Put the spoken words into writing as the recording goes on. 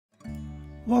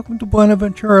Welcome to Buena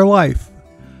Ventura Life.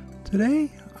 Today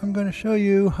I'm going to show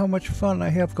you how much fun I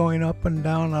have going up and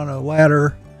down on a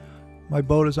ladder. My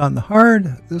boat is on the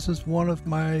hard. This is one of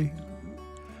my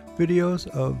videos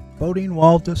of boating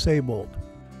while disabled.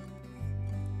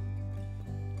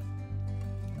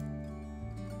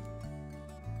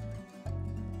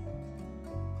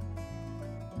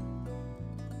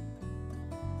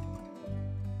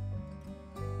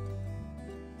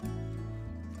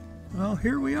 Well,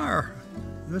 here we are.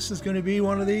 This is going to be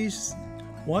one of these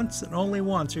once and only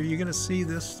once are you going to see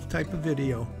this type of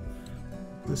video.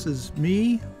 This is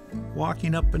me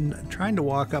walking up and trying to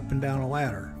walk up and down a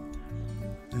ladder.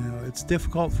 It's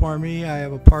difficult for me. I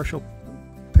have a partial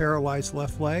paralyzed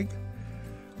left leg.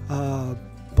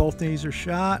 Both knees are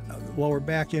shot, lower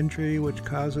back injury, which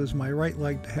causes my right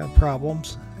leg to have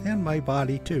problems, and my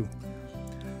body too.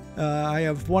 I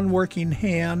have one working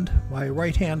hand. My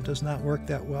right hand does not work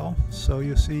that well, so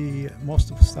you see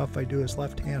most of the stuff I do is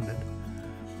left-handed.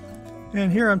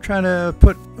 And here I'm trying to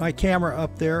put my camera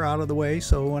up there out of the way,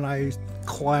 so when I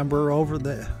clamber over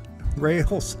the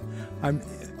rails, I'm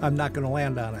not going to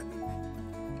land on it.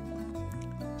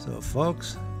 So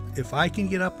folks, if I can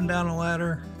get up and down a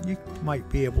ladder, you might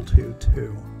be able to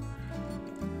too.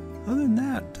 Other than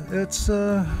that, it's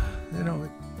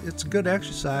it's good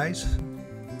exercise.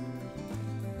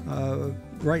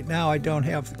 Right now I don't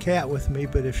have the cat with me,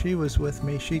 but if she was with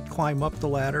me, she'd climb up the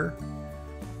ladder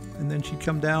and then she'd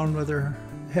come down with her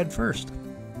head first.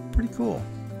 Pretty cool.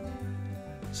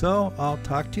 So I'll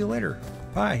talk to you later.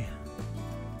 Bye.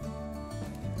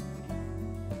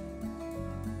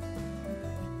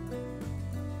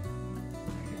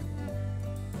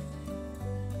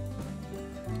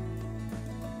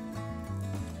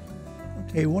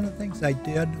 Okay, one of the things I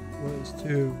did was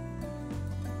to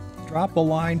drop a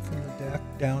line from the deck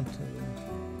down to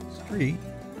the street,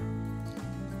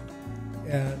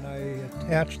 and I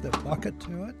attached the bucket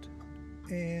to it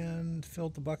and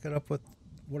filled the bucket up with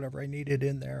whatever I needed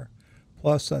in there.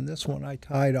 Plus on this one I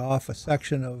tied off a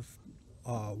section of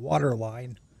water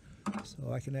line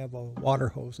so I can have a water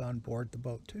hose on board the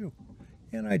boat too,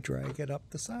 and I drag it up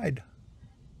the side.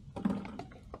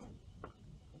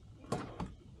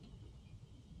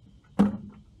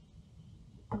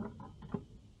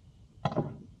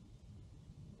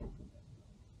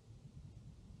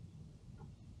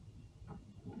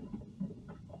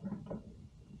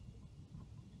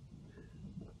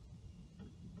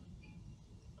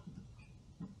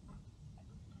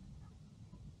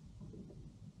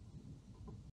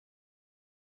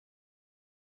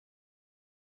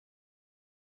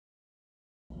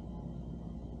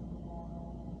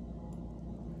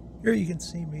 Here you can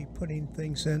see me putting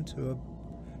things into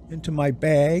my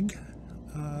bag.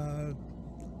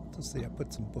 Let's see, I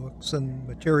put some books and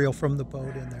material from the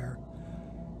boat in there.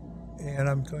 And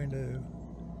I'm going to,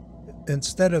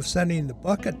 instead of sending the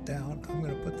bucket down, I'm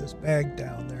going to put this bag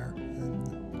down there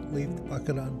and leave the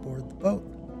bucket on board the boat.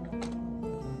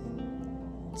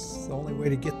 It's the only way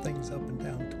to get things up and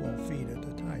down 12 feet at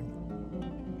a time.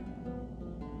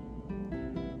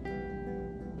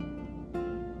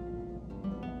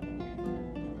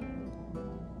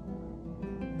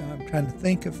 Trying to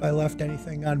think if I left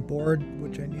anything on board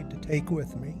which I need to take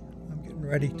with me. I'm getting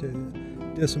ready to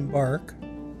disembark.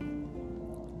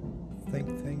 Think.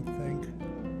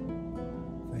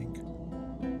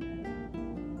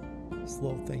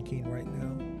 Slow thinking right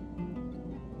now.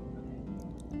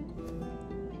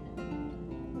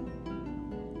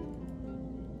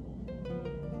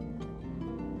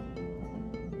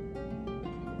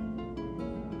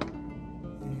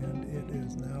 And it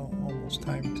is now almost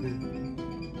time to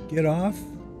get off,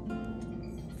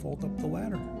 fold up the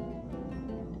ladder.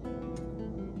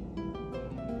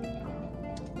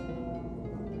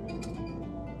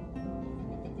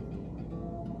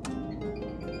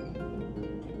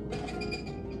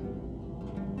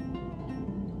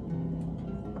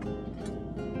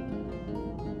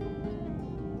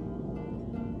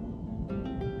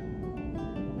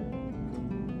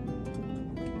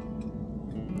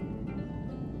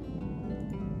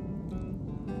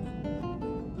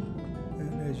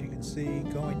 As you can see,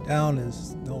 going down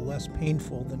is no less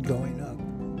painful than going up.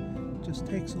 It just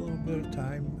takes a little bit of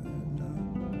time,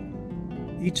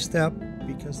 and each step,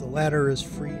 because the ladder is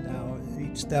free now,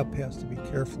 each step has to be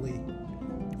carefully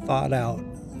thought out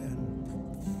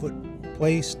and foot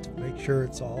placed, make sure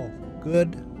it's all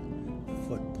good,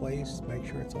 foot placed, make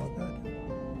sure it's all good.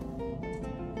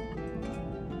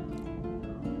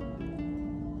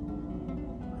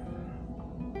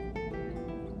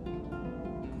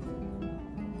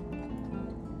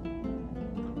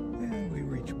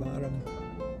 Bottom,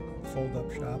 fold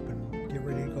up shop, and get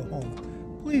ready to go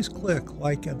home. please click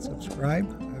like and subscribe.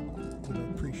 I would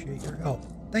appreciate your help.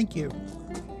 Thank you.